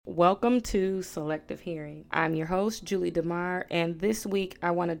Welcome to Selective Hearing. I'm your host, Julie DeMar, and this week I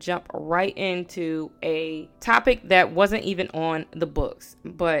want to jump right into a topic that wasn't even on the books,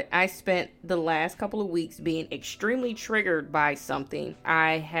 but I spent the last couple of weeks being extremely triggered by something.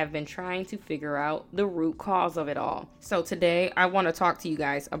 I have been trying to figure out the root cause of it all. So today I want to talk to you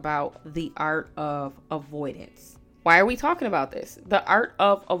guys about the art of avoidance. Why are we talking about this? The art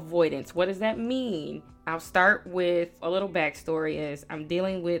of avoidance. What does that mean? I'll start with a little backstory is I'm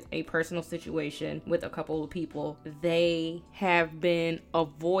dealing with a personal situation with a couple of people. They have been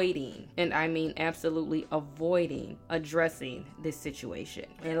avoiding, and I mean absolutely avoiding, addressing this situation.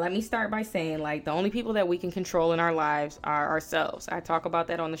 And let me start by saying, the only people that we can control in our lives are ourselves. I talk about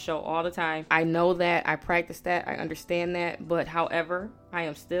that on the show all the time. I know that, I practice that, I understand that, but however, I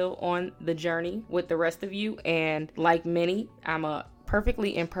am still on the journey with the rest of you, and like many, I'm a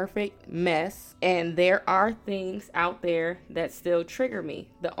perfectly imperfect mess, and there are things out there that still trigger me.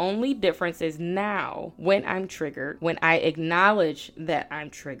 The only difference is now when I'm triggered, when I acknowledge that I'm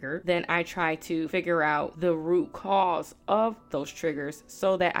triggered, then I try to figure out the root cause of those triggers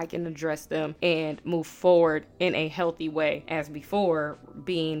so that I can address them and move forward in a healthy way, as before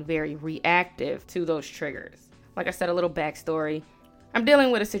being very reactive to those triggers. Like I said, a little backstory. I'm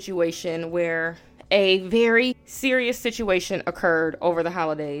dealing with a situation where a very serious situation occurred over the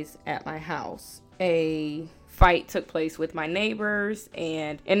holidays at my house. A fight took place with my neighbors,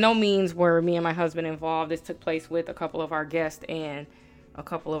 and in no means were me and my husband involved. This took place with a couple of our guests and a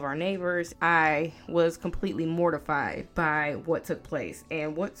couple of our neighbors. I was completely mortified by what took place,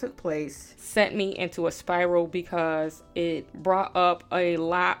 and what took place sent me into a spiral because it brought up a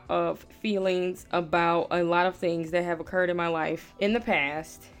lot of feelings about a lot of things that have occurred in my life in the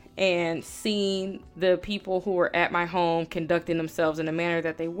past. And seeing the people who were at my home conducting themselves in the manner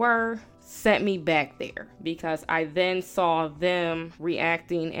that they were sent me back there, because I then saw them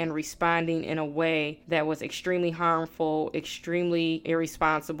reacting and responding in a way that was extremely harmful, extremely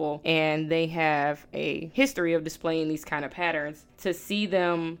irresponsible, and they have a history of displaying these kind of patterns. To see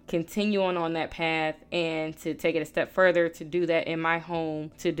them continue on that path and to take it a step further, to do that in my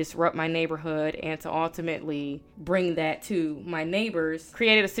home, to disrupt my neighborhood, and to ultimately bring that to my neighbors,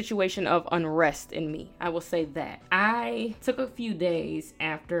 created a situation of unrest in me. I will say that. I took a few days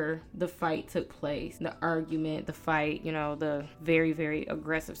after the fight took place, the argument, the fight, the very, very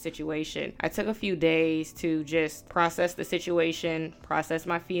aggressive situation. I took a few days to just process the situation, process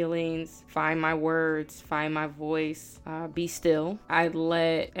my feelings, find my words, find my voice, be still. I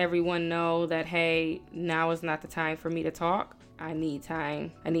let everyone know that, hey, now is not the time for me to talk. I need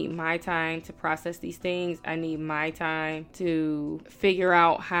time. I need my time to process these things. I need my time to figure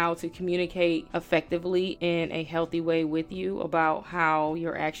out how to communicate effectively in a healthy way with you about how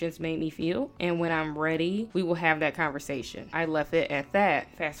your actions made me feel. And when I'm ready, we will have that conversation. I left it at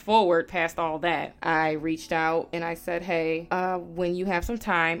that. Fast forward past all that, I reached out and I said, hey, when you have some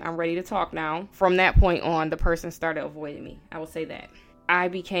time, I'm ready to talk now. From that point on, the person started avoiding me. I will say that. I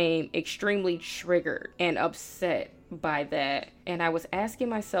became extremely triggered and upset by that, and I was asking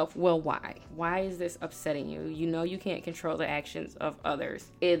myself, well, why? Why is this upsetting you? You know you can't control the actions of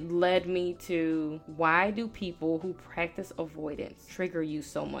others. It led me to, why do people who practice avoidance trigger you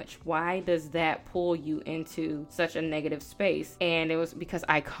so much? Why does that pull you into such a negative space? And it was because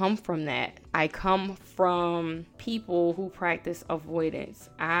I come from that. I come from people who practice avoidance.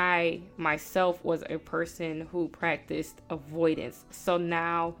 I myself was a person who practiced avoidance. So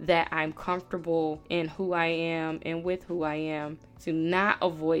now that I'm comfortable in who I am and with who I am, to not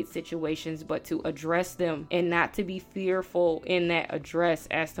avoid situations, but to address them, and not to be fearful in that address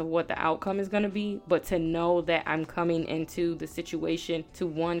as to what the outcome is going to be, but to know that I'm coming into the situation to,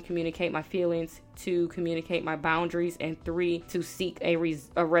 1, communicate my feelings, 2, communicate my boundaries, and 3, to seek a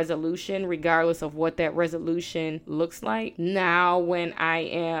resolution regardless of what that resolution looks like. Now, when I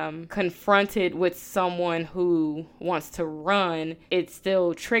am confronted with someone who wants to run, it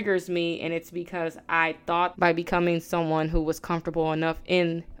still triggers me, and it's because I thought by becoming someone who was comfortable enough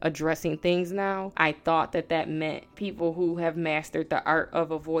in addressing things now, I thought that meant people who have mastered the art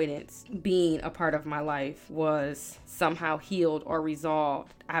of avoidance being a part of my life was somehow healed or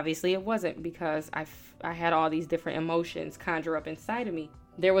resolved. Obviously it wasn't, because I had all these different emotions conjure up inside of me.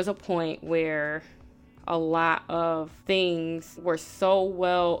 There was a point where a lot of things were so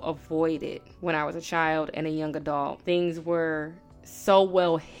well avoided when I was a child and a young adult. Things were so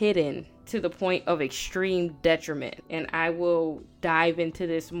well hidden to the point of extreme detriment. And I will dive into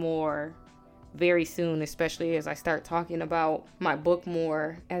this more very soon, especially as I start talking about my book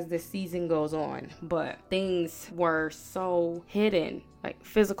more as this season goes on. But things were so hidden, like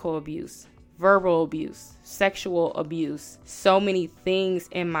physical abuse, verbal abuse, sexual abuse. So many things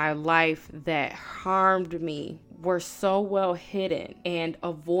in my life that harmed me were so well hidden and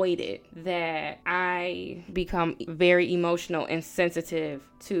avoided that I become very emotional and sensitive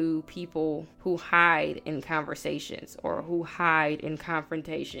to people who hide in conversations, or who hide in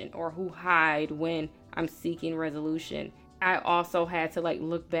confrontation, or who hide when I'm seeking resolution. I also had to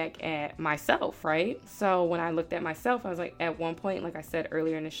look back at myself, right? So when I looked at myself, I was like, at one point, like I said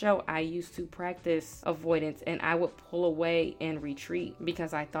earlier in the show, I used to practice avoidance, and I would pull away and retreat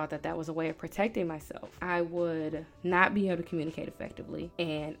because I thought that was a way of protecting myself. I would not be able to communicate effectively,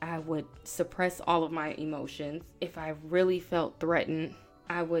 and I would suppress all of my emotions. If I really felt threatened,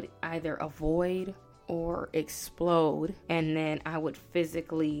 I would either avoid or explode, and then I would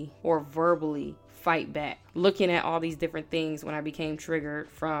physically or verbally fight back. Looking at all these different things when I became triggered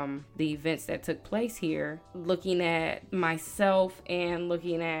from the events that took place here, looking at myself and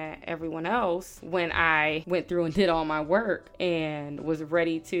looking at everyone else when I went through and did all my work and was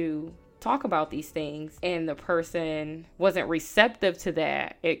ready to talk about these things, and the person wasn't receptive to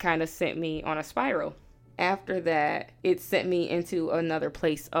that, it kind of sent me on a spiral. After that, it sent me into another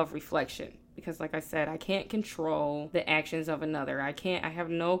place of reflection. Because like I said, I can't control the actions of another. I have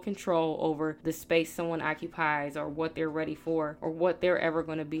no control over the space someone occupies, or what they're ready for, or what they're ever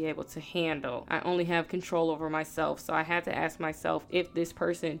going to be able to handle. I only have control over myself. So I had to ask myself, if this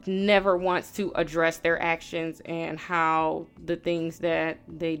person never wants to address their actions and how the things that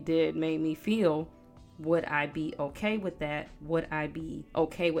they did made me feel, would I be okay with that? Would I be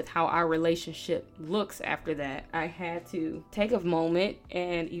okay with how our relationship looks after that? I had to take a moment,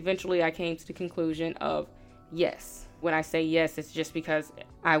 and eventually I came to the conclusion of yes. When I say yes, it's just because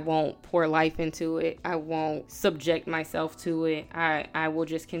I won't pour life into it. I won't subject myself to it. I will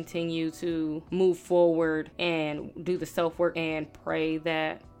just continue to move forward and do the self-work and pray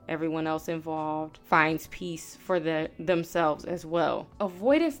that everyone else involved finds peace for themselves as well.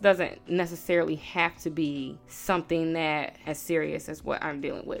 Avoidance doesn't necessarily have to be something that as serious as what I'm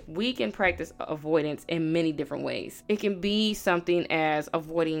dealing with. We can practice avoidance in many different ways. It can be something as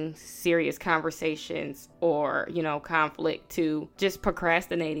avoiding serious conversations or, conflict, to just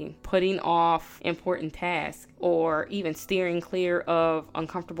procrastinating, putting off important tasks, or even steering clear of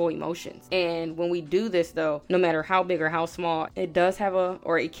uncomfortable emotions. And when we do this, though, no matter how big or how small, it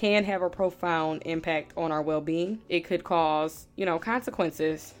can have a profound impact on our well-being. It could cause,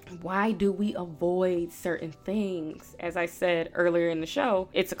 consequences. Why do we avoid certain things? As I said earlier in the show,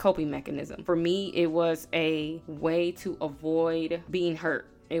 it's a coping mechanism. For me, it was a way to avoid being hurt.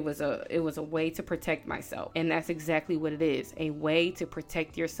 It was a way to protect myself. And that's exactly what it is. A way to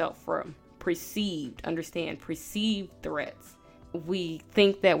protect yourself from perceived threats. We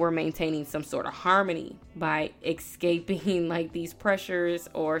think that we're maintaining some sort of harmony by escaping these pressures,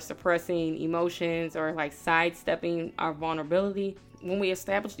 or suppressing emotions, or sidestepping our vulnerability. When we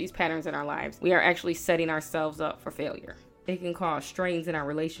establish these patterns in our lives, we are actually setting ourselves up for failure. It can cause strains in our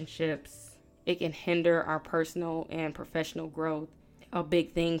relationships. It can hinder our personal and professional growth. A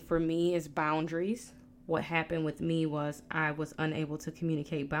big thing for me is boundaries. What happened with me was I was unable to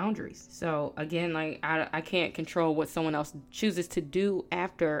communicate boundaries. So again, I can't control what someone else chooses to do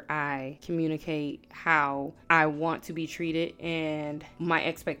after I communicate how I want to be treated and my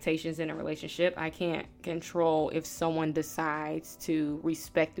expectations in a relationship. I can't control if someone decides to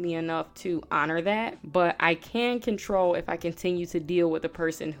respect me enough to honor that, but I can control if I continue to deal with a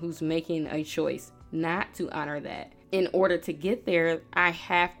person who's making a choice not to honor that. In order to get there, I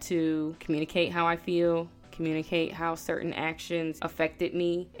have to communicate how I feel, communicate how certain actions affected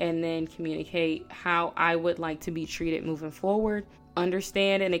me, and then communicate how I would like to be treated moving forward.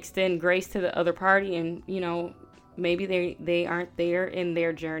 Understand and extend grace to the other party, and maybe they aren't there in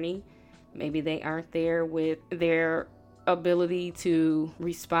their journey. Maybe they aren't there with their ability to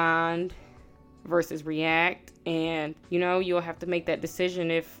respond versus react, and you'll have to make that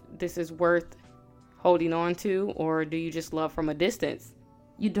decision if this is worth holding on to, or do you just love from a distance?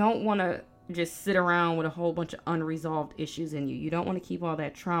 You don't want to just sit around with a whole bunch of unresolved issues in you. You don't want to keep all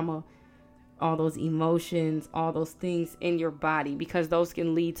that trauma, all those emotions, all those things in your body, because those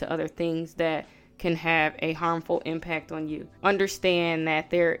can lead to other things that can have a harmful impact on you. Understand that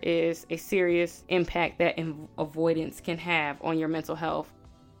there is a serious impact that avoidance can have on your mental health.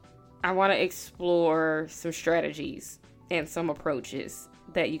 I want to explore some strategies and some approaches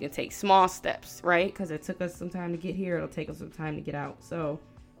that you can take. Small steps, right? Because it took us some time to get here. It'll take us some time to get out. So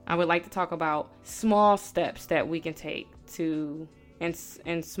I would like to talk about small steps that we can take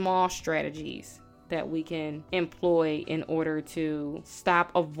and small strategies that we can employ in order to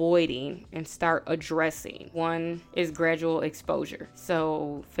stop avoiding and start addressing. One is gradual exposure.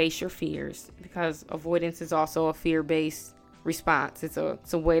 So face your fears, because avoidance is also a fear-based response. It's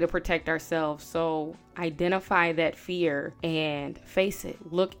a way to protect ourselves. So identify that fear and face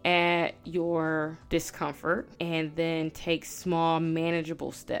it. Look at your discomfort and then take small,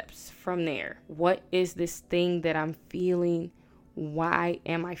 manageable steps from there. What is this thing that I'm feeling? Why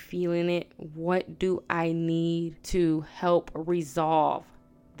am I feeling it? What do I need to help resolve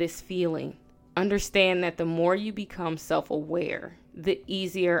this feeling? Understand that the more you become self-aware, the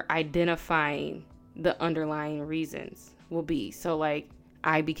easier identifying the underlying reasons will be. So like,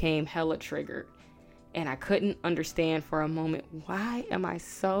 I became hella triggered and I couldn't understand for a moment, why am I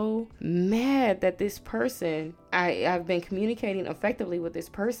so mad that this person, I've been communicating effectively with this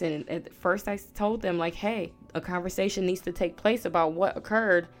person. And at first I told them like, hey, a conversation needs to take place about what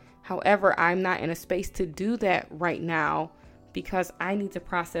occurred. However, I'm not in a space to do that right now because I need to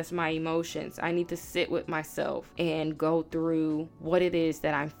process my emotions. I need to sit with myself and go through what it is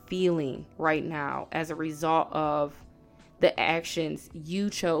that I'm feeling right now as a result of the actions you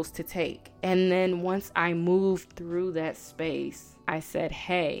chose to take. And then once I moved through that space, I said,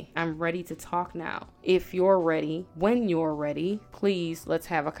 hey, I'm ready to talk now. If you're ready, when you're ready, please, let's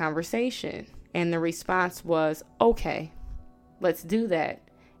have a conversation. And the response was, okay, let's do that.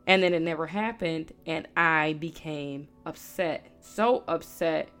 And then it never happened, and I became upset. So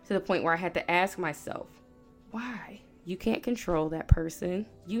upset to the point where I had to ask myself, why? You can't control that person.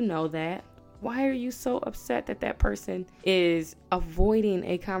 You know that. Why are you so upset that that person is avoiding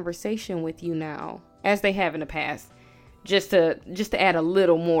a conversation with you now, as they have in the past? Just to add a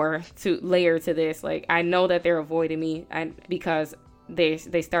little more to layer to this, like, I know that they're avoiding me because they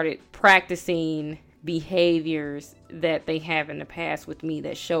started practicing behaviors that they have in the past with me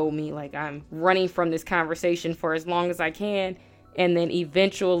that show me like I'm running from this conversation for as long as I can, and then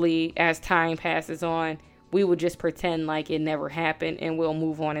eventually, as time passes on, we will just pretend like it never happened and we'll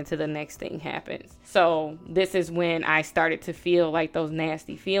move on until the next thing happens. So this is when I started to feel like those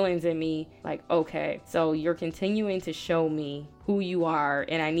nasty feelings in me, like, okay, so you're continuing to show me who you are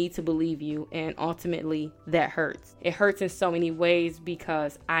and I need to believe you, and ultimately that hurts. It hurts in so many ways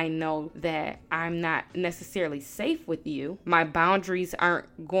because I know that I'm not necessarily safe with you. My boundaries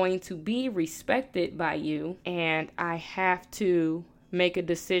aren't going to be respected by you, and I have to make a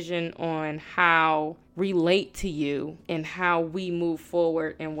decision on how relate to you and how we move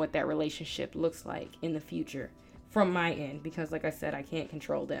forward and what that relationship looks like in the future from my end, because like I said, I can't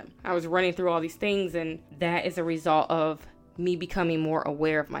control them. I was running through all these things, and that is a result of me becoming more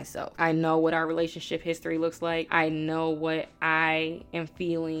aware of myself. I know what our relationship history looks like. I know what I am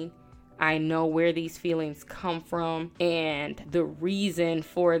feeling. I know where these feelings come from and the reason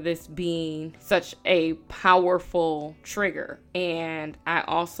for this being such a powerful trigger. And I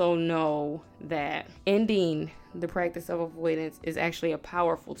also know that ending the practice of avoidance is actually a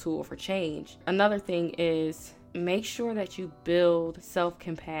powerful tool for change. Another thing is, make sure that you build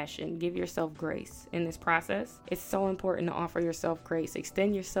self-compassion. Give yourself grace in this process. It's so important to offer yourself grace.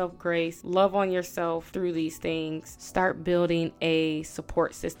 Extend yourself grace. Love on yourself through these things. Start building a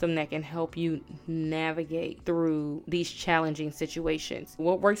support system that can help you navigate through these challenging situations.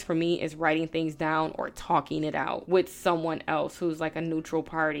 What works for me is writing things down or talking it out with someone else who's like a neutral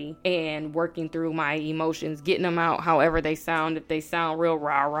party, and working through my emotions, getting them out however they sound. If they sound real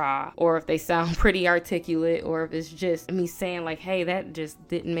rah-rah, or if they sound pretty articulate, or if it's just me saying like, hey, that just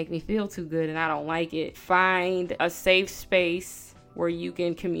didn't make me feel too good and I don't like it. Find a safe space where you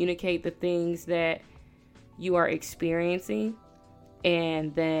can communicate the things that you are experiencing,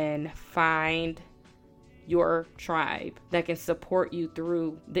 and then find your tribe that can support you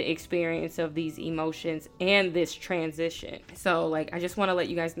through the experience of these emotions and this transition. So like, I just want to let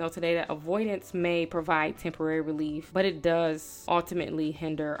you guys know today that avoidance may provide temporary relief, but it does ultimately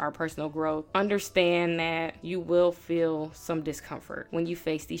hinder our personal growth. Understand that you will feel some discomfort when you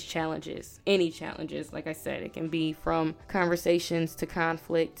face these challenges. Any challenges, like I said, it can be from conversations to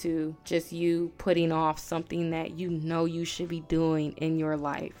conflict to just you putting off something that you know you should be doing in your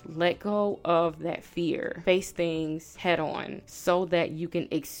life. Let go of that fear. Face things head on so that you can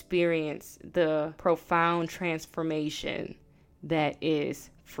experience the profound transformation that is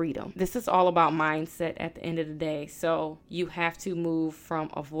freedom. This is all about mindset at the end of the day. So you have to move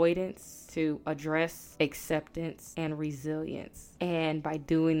from avoidance to address, acceptance, and resilience. And by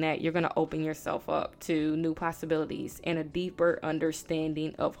doing that, you're going to open yourself up to new possibilities and a deeper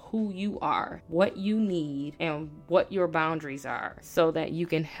understanding of who you are, what you need, and what your boundaries are, so that you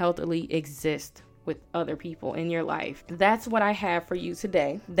can healthily exist with other people in your life. That's what I have for you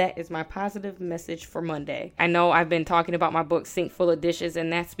today. That is my positive message for Monday. I know I've been talking about my book, Sink Full of Dishes,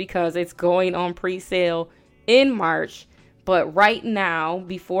 and that's because it's going on pre-sale in March. But right now,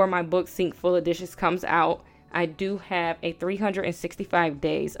 before my book, Sink Full of Dishes, comes out, I do have a 365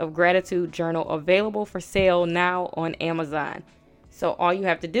 days of gratitude journal available for sale now on Amazon. So all you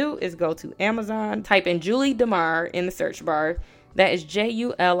have to do is go to Amazon, type in Julie Dammar in the search bar. That is JuliEDammar,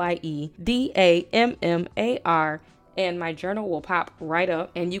 and my journal will pop right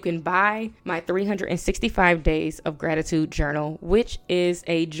up, and you can buy my 365 days of gratitude journal, which is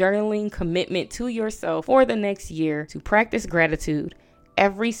a journaling commitment to yourself for the next year to practice gratitude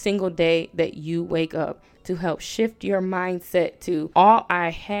every single day that you wake up, to help shift your mindset to all I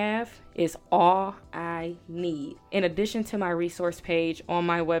have is all I need. In addition to my resource page on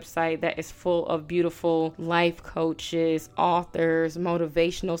my website that is full of beautiful life coaches, authors,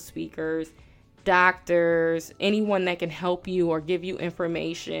 motivational speakers, doctors, anyone that can help you or give you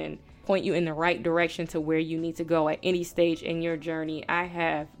information, point you in the right direction to where you need to go at any stage in your journey. I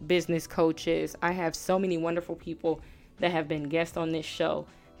have business coaches. I have so many wonderful people that have been guests on this show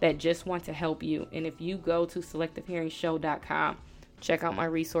that just want to help you. And if you go to selectivehearingshow.com, check out my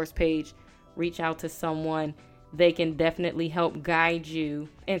resource page, reach out to someone, they can definitely help guide you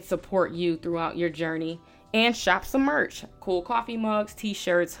and support you throughout your journey. And shop some merch, cool coffee mugs,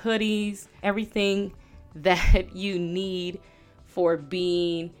 t-shirts, hoodies, everything that you need for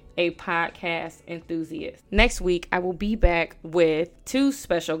being a podcast enthusiast. Next week, I will be back with 2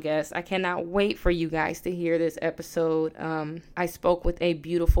 special guests. I cannot wait for you guys to hear this episode. I spoke with a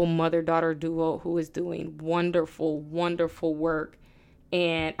beautiful mother-daughter duo who is doing wonderful, wonderful work,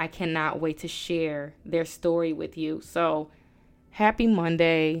 and I cannot wait to share their story with you. So, happy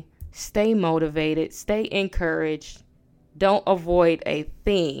Monday. Stay motivated. Stay encouraged. Don't avoid a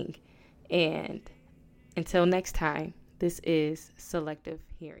thing. And until next time, this is Selective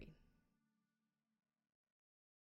Hearing.